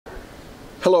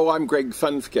Hello, I'm Greg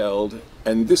Funfgeld,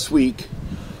 and this week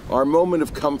our moment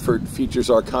of comfort features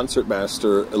our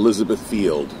concertmaster, Elizabeth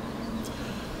Field.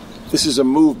 This is a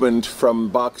movement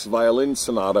from Bach's Violin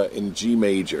Sonata in G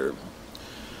major.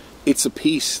 It's a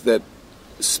piece that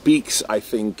speaks, I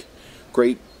think,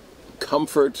 great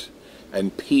comfort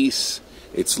and peace.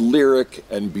 It's lyric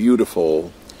and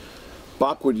beautiful.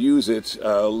 Bach would use it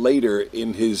later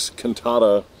in his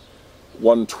Cantata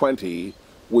 120,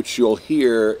 which you'll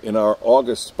hear in our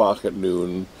August Bach at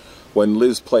noon when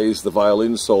Liz plays the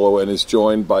violin solo and is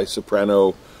joined by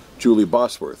soprano Julie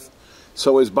Bosworth.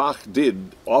 So as Bach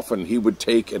did, often he would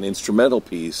take an instrumental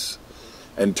piece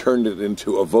and turn it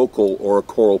into a vocal or a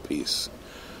choral piece.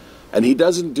 And he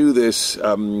doesn't do this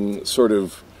sort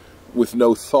of with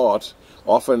no thought.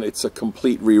 Often it's a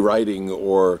complete rewriting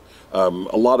or a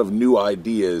lot of new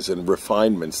ideas and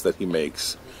refinements that he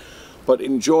makes. But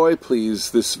enjoy, please,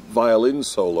 this violin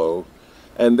solo,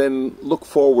 and then look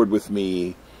forward with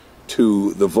me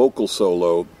to the vocal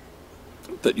solo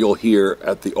that you'll hear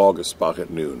at the August Bach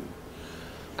at noon.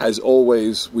 As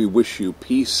always, we wish you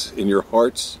peace in your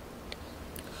hearts,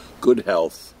 good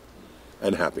health,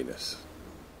 and happiness.